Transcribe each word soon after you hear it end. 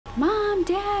Mom,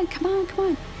 Dad, come on, come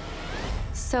on.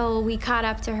 So we caught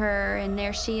up to her, and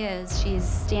there she is. She's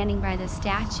standing by the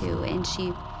statue, and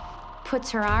she puts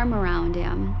her arm around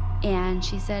him, and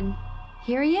she said,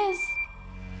 here he is.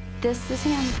 This is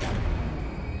him.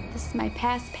 This is my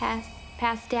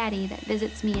past daddy that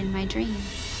visits me in my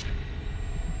dreams.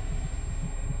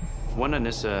 When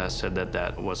Anissa said that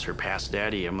that was her past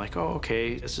daddy, I'm like, oh,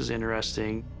 okay, this is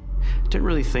interesting. Didn't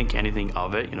really think anything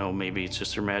of it. You know, maybe it's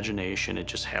just her imagination. It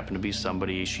just happened to be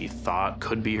somebody she thought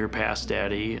could be her past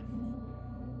daddy.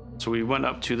 So we went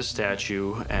up to the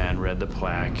statue and read the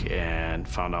plaque and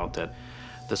found out that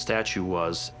the statue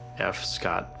was F.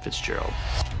 Scott Fitzgerald.